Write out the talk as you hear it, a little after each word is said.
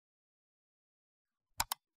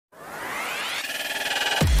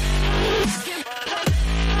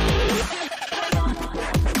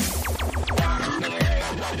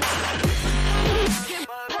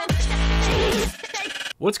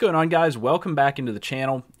What's going on, guys? Welcome back into the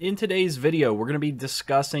channel. In today's video, we're going to be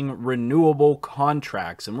discussing renewable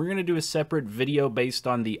contracts, and we're going to do a separate video based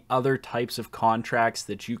on the other types of contracts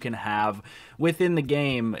that you can have within the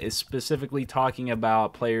game, is specifically talking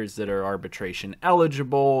about players that are arbitration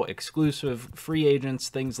eligible, exclusive free agents,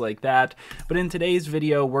 things like that. But in today's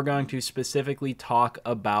video, we're going to specifically talk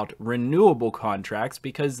about renewable contracts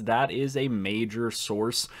because that is a major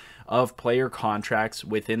source of player contracts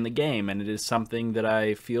within the game, and it is something that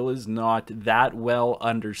I feel is not that well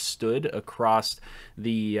understood across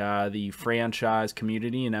the franchise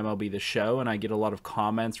community in MLB The Show, and I get a lot of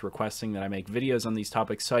comments requesting that I make videos on these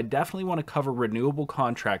topics. So I definitely want to cover renewable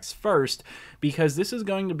contracts first, because this is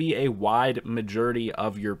going to be a wide majority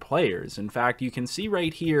of your players. In fact, you can see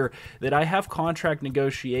right here that I have contract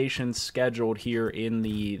negotiations scheduled here in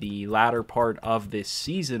the latter part of this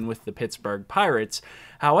season with the Pittsburgh Pirates.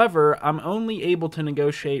 However, I'm only able to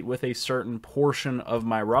negotiate with a certain portion of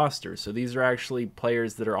my roster. So these are actually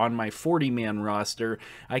players that are on my 40-man roster.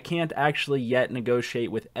 I can't actually yet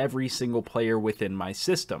negotiate with every single player within my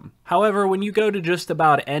system. However, when you go to just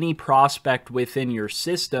about any prospect within your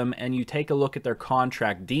system and you take a look at their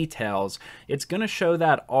contract details, it's going to show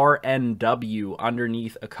that RNW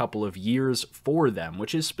underneath a couple of years for them,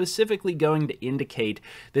 which is specifically going to indicate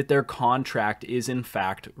that their contract is in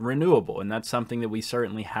fact renewable. And that's something that we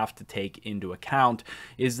certainly have to take into account,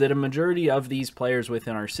 is that a majority of these players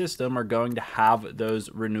within our system are going to have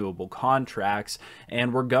those renewable contracts,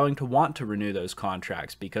 and we're going to want to renew those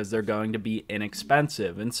contracts because they're going to be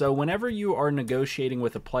inexpensive. And so whenever you are negotiating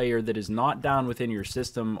with a player that is not down within your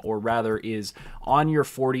system, or rather is on your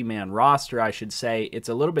 40-man roster, I should say, it's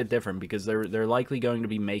a little bit different because they're likely going to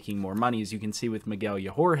be making more money. As you can see with Miguel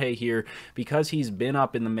Yajorge here, because he's been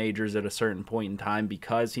up in the majors at a certain point in time,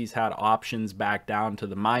 because he's had options back down to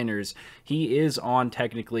the minors, he is on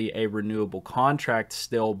technically a renewable contract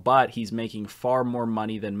still, but he's making far more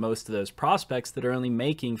money than most of those prospects that are only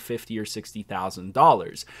making $50,000 or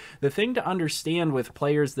 $60,000. The thing to understand with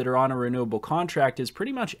players that are on a renewable contract is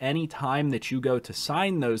pretty much any time that you go to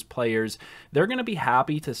sign those players, they're going to be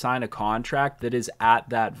happy to sign a contract that is at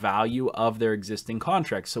that value of their existing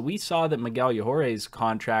contract. So we saw that Miguel Yajorge's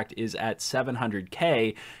contract is at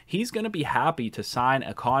 $700K. He's going to be happy to sign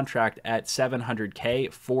a contract at $700K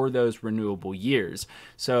for those renewable years.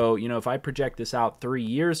 So, you know, if I project this out 3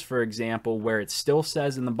 years, for example, where it still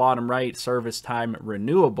says in the bottom right, service time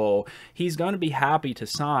renewable, he's going to be happy to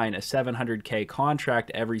sign a $700K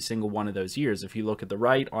contract every single one of those years. If you look at the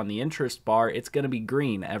right on the interest bar, it's going to be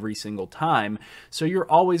green every single time. So you're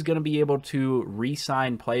always going to be able to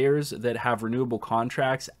re-sign players that have renewable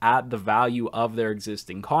contracts at the value of their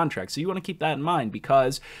existing contract. So you want to keep that in mind,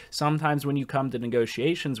 because sometimes when you come to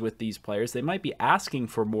negotiations with these players, they might be asking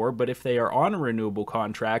for more, but if they are on a renewable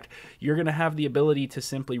contract, you're going to have the ability to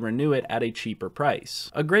simply renew it at a cheaper price.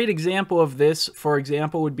 A great example of this, for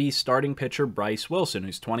example, would be starting pitcher Bryce Wilson,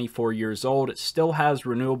 who's 24 years old, still has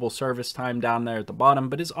renewable service time down there at the bottom,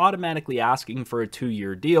 but is automatically asking for a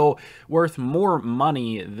 2-year deal worth more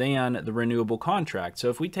money than the renewable contract. So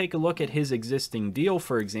if we take a look at his existing deal,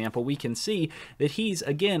 for example, we can see that he's,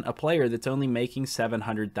 again, a player that's only making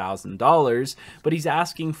 $700,000, but he's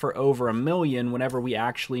asking for over $1 million whenever we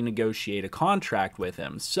actually negotiate a contract with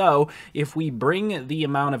him. So if we bring the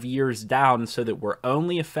amount of years down so that we're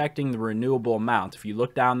only affecting the renewable amount, if you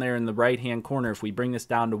look down there in the right hand corner, if we bring this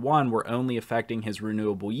down to 1, we're only affecting his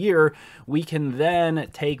renewable year, we can then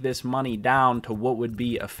take this money down to what would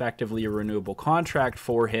be effectively a renewable contract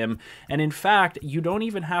for him. And in fact, you don't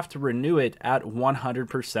even have to renew it at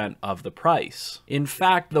 100% of the price. In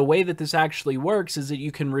fact, the way that this actually works is that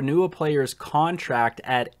you can renew a player's contract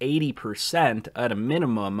at 80% at a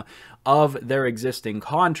minimum of their existing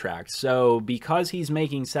contract. So because he's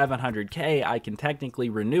making $700K, I can technically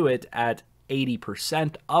renew it at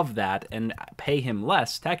 80% of that and pay him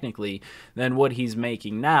less technically than what he's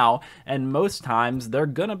making now, and most times they're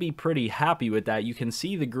gonna be pretty happy with that. You can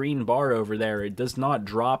see the green bar over there. It does not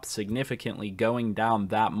drop significantly going down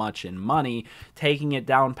that much in money, taking it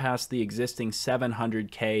down past the existing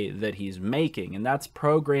 $700K that he's making, and that's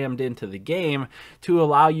programmed into the game to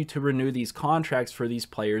allow you to renew these contracts for these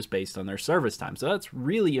players based on their service time. So that's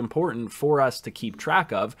really important for us to keep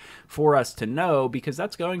track of, for us to know, because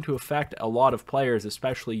that's going to affect a lot lot of players,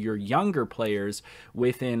 especially your younger players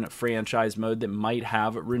within franchise mode, that might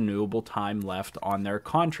have renewable time left on their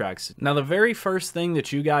contracts. Now, the very first thing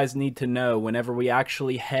that you guys need to know whenever we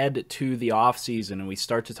actually head to the off season and we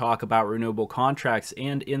start to talk about renewable contracts,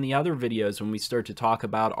 and in the other videos when we start to talk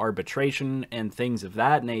about arbitration and things of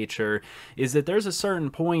that nature, is that there's a certain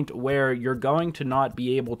point where you're going to not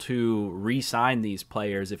be able to re-sign these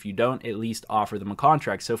players if you don't at least offer them a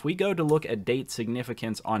contract. So if we go to look at date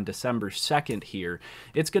significance on December 2nd here,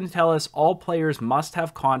 it's going to tell us all players must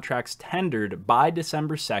have contracts tendered by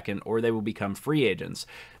December 2nd or they will become free agents.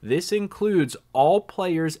 This includes all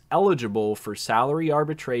players eligible for salary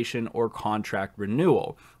arbitration or contract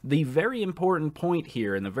renewal. The very important point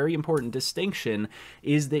here and the very important distinction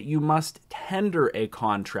is that you must tender a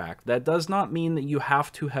contract. That does not mean that you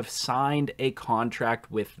have to have signed a contract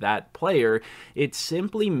with that player. It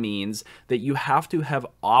simply means that you have to have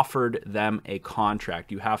offered them a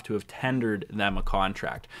contract. You have to have tendered them a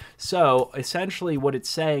contract. So essentially what it's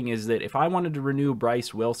saying is that if I wanted to renew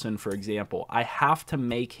Bryce Wilson, for example, I have to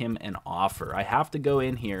make him an offer. I have to go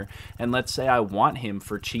in here and let's say I want him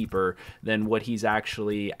for cheaper than what he's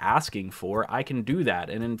actually asking for. I can do that.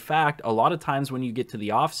 And in fact, a lot of times when you get to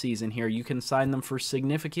the off season here, you can sign them for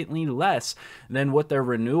significantly less than what their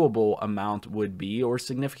renewable amount would be, or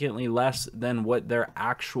significantly less than what their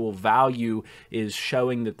actual value is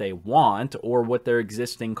showing that they want, or what their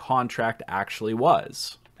existing contract actually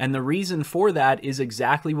was. And the reason for that is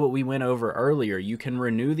exactly what we went over earlier. You can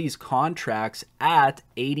renew these contracts at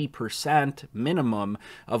 80% minimum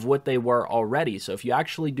of what they were already. So if you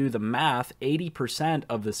actually do the math, 80%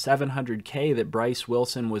 of the $700K that Bryce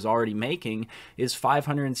Wilson was already making is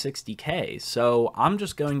 $560K. So I'm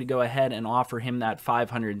just going to go ahead and offer him that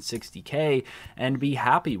 $560K and be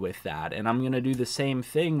happy with that. And I'm going to do the same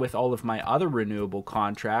thing with all of my other renewable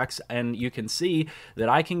contracts. And you can see that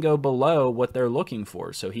I can go below what they're looking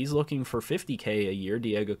for. So he's looking for $50K a year,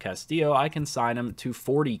 Diego Castillo. I can sign him to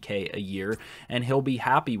 $40K a year, and he'll be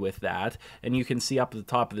happy with that. And you can see up at the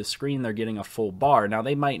top of the screen, they're getting a full bar. Now,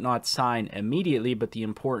 they might not sign immediately, but the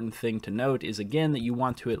important thing to note is, again, that you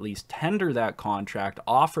want to at least tender that contract,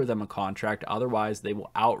 offer them a contract. Otherwise, they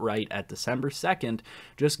will outright at December 2nd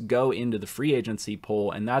just go into the free agency pool,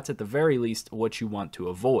 and that's at the very least what you want to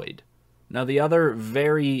avoid. Now, the other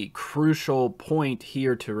very crucial point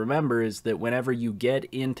here to remember is that whenever you get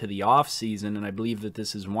into the off season, and I believe that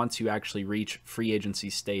this is once you actually reach free agency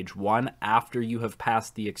stage 1, after you have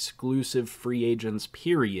passed the exclusive free agents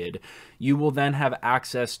period, you will then have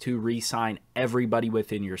access to re-sign everybody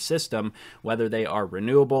within your system, whether they are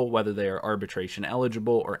renewable, whether they are arbitration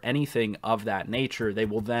eligible, or anything of that nature. They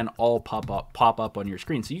will then all pop up on your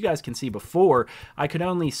screen. So you guys can see before, I could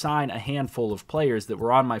only sign a handful of players that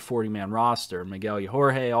were on my 40-man roster, Miguel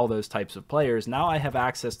Jorge, all those types of players. Now I have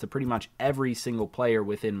access to pretty much every single player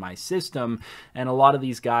within my system, and a lot of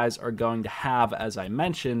these guys are going to have, as I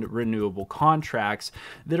mentioned, renewable contracts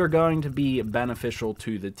that are going to be beneficial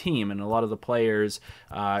to the team, and a lot of the players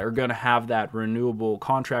are going to have that renewable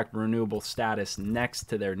contract, renewable status next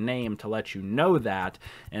to their name to let you know that,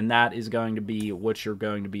 and that is going to be what you're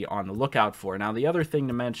going to be on the lookout for. Now, the other thing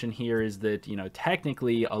to mention here is that, you know,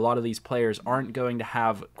 technically a lot of these players aren't going to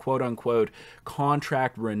have quote-unquote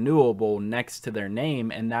contract renewable next to their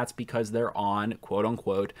name, and that's because they're on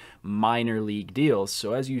quote-unquote minor league deals.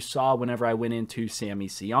 So as you saw whenever I went into Sammy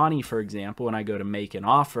Siani, for example, and I go to make an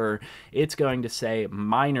offer, it's going to say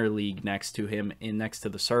minor league next to him, next to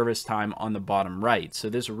the service time on the bottom right. So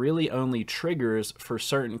this really only triggers for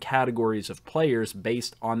certain categories of players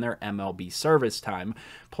based on their MLB service time.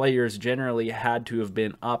 Players generally had to have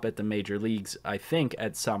been up at the major leagues, I think,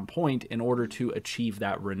 at some point in order to achieve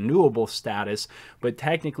that renewable status, but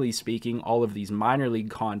technically speaking, all of these minor league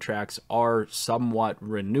contracts are somewhat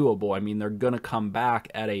renewable. I mean, they're going to come back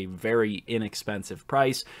at a very inexpensive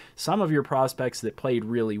price. Some of your prospects that played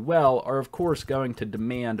really well are, of course, going to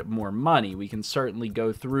demand more money. We can certainly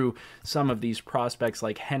go through some of these prospects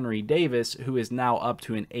like Henry Davis, who is now up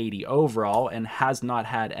to an 80 overall and has not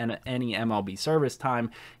had any MLB service time.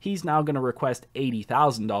 He's now going to request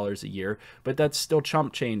 $80,000 a year, but that's still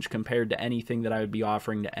chump change compared to anything that I would be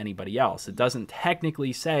offering to anybody else. It doesn't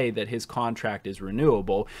technically say that his contract is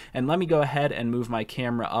renewable. And let me go ahead and move my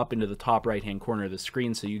camera up into the top right-hand corner of the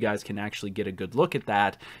screen so you guys can actually get a good look at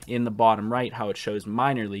that in the bottom right, how it shows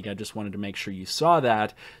minor league. I just wanted to make sure you saw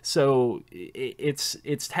that. So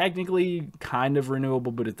it's technically kind of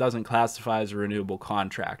renewable, but it doesn't classify as a renewable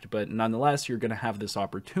contract. But nonetheless, you're going to have this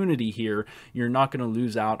opportunity here. You're not going to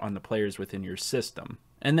lose out on the players within your system.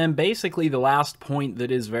 And then basically the last point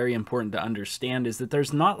that is very important to understand is that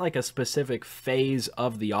there's not like a specific phase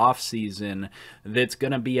of the offseason that's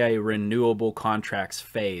going to be a renewable contracts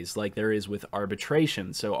phase like there is with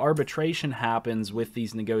arbitration. So arbitration happens with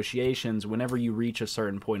these negotiations whenever you reach a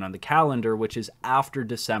certain point on the calendar, which is after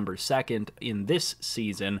December 2nd in this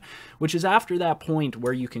season, which is after that point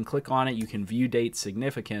where you can click on it, you can view date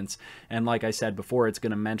significance, and like I said before, it's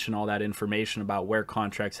going to mention all that information about where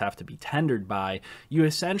contracts have to be tendered by. You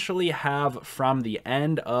essentially have from the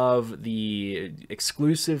end of the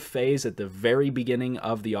exclusive phase at the very beginning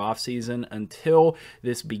of the offseason until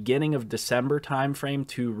this beginning of December timeframe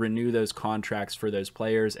to renew those contracts for those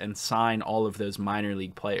players and sign all of those minor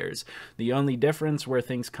league players. The only difference where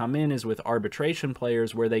things come in is with arbitration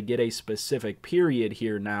players, where they get a specific period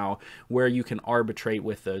here now where you can arbitrate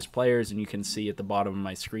with those players, and you can see at the bottom of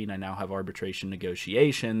my screen I now have arbitration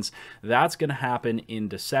negotiations. That's going to happen in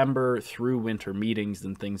December through winter meetings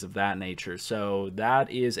and things of that nature. So that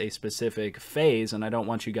is a specific phase, and I don't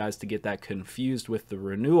want you guys to get that confused with the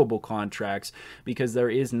renewable contracts, because there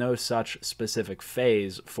is no such specific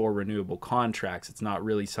phase for renewable contracts. It's not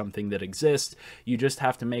really something that exists. You just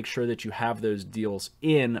have to make sure that you have those deals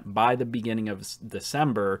in by the beginning of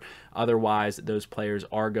December. Otherwise, those players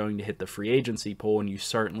are going to hit the free agency pool, and you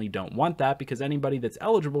certainly don't want that, because anybody that's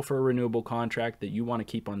eligible for a renewable contract that you want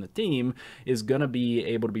to keep on the team is going to be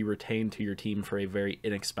able to be retained to your team for a very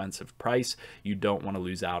inexpensive price. You don't want to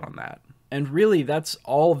lose out on that. And really, that's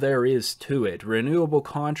all there is to it. Renewable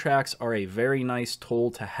contracts are a very nice tool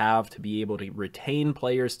to have to be able to retain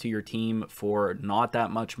players to your team for not that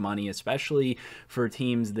much money, especially for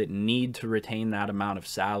teams that need to retain that amount of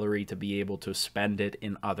salary to be able to spend it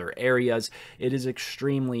in other areas. It is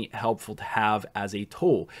extremely helpful to have as a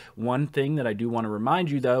tool. One thing that I do want to remind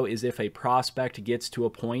you, though, is if a prospect gets to a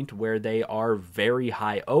point where they are very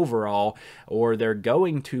high overall, or they're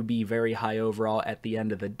going to be very high overall at the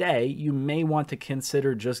end of the day, you may want to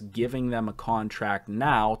consider just giving them a contract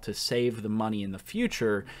now to save the money in the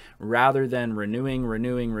future, rather than renewing,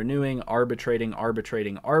 arbitrating,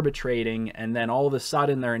 and then all of a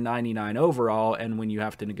sudden they're 99 overall, and when you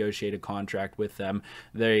have to negotiate a contract with them,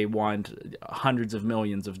 they want hundreds of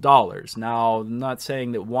millions of dollars. Now, I'm not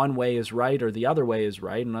saying that one way is right or the other way is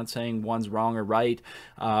right. I'm not saying one's wrong or right,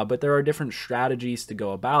 but there are different strategies to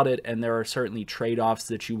go about it, and there are certainly trade-offs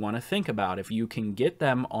that you want to think about. If you can get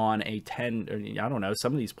them on a 10, I don't know,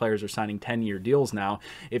 some of these players are signing 10-year deals now.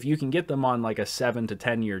 If you can get them on like a 7 to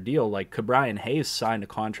 10-year deal, like Brian Hayes signed a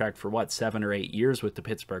contract for what, 7 or 8 years with the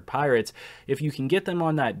Pittsburgh Pirates. If you can get them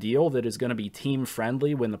on that deal that is going to be team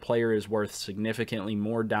friendly when the player is worth significantly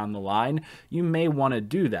more down the line, you may want to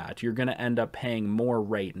do that. You're going to end up paying more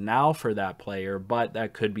right now for that player, but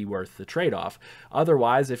that could be worth the trade-off.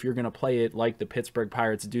 Otherwise, if you're going to play it like the Pittsburgh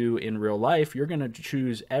Pirates do in real life, you're going to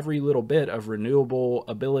choose every little bit of renewable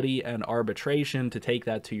ability and arbitration to take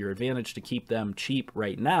that to your advantage, to keep them cheap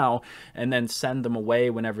right now, and then send them away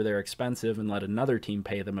whenever they're expensive and let another team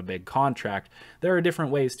pay them a big contract. There are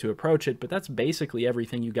different ways to approach it, but that's basically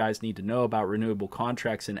everything you guys need to know about renewable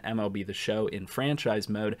contracts in MLB The Show in franchise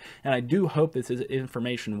mode, and I do hope this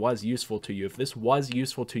information was useful to you. If this was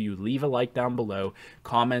useful to you, leave a like down below,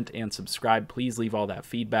 comment, and subscribe. Please leave all that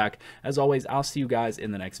feedback. As always, I'll see you guys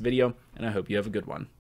in the next video, and I hope you have a good one.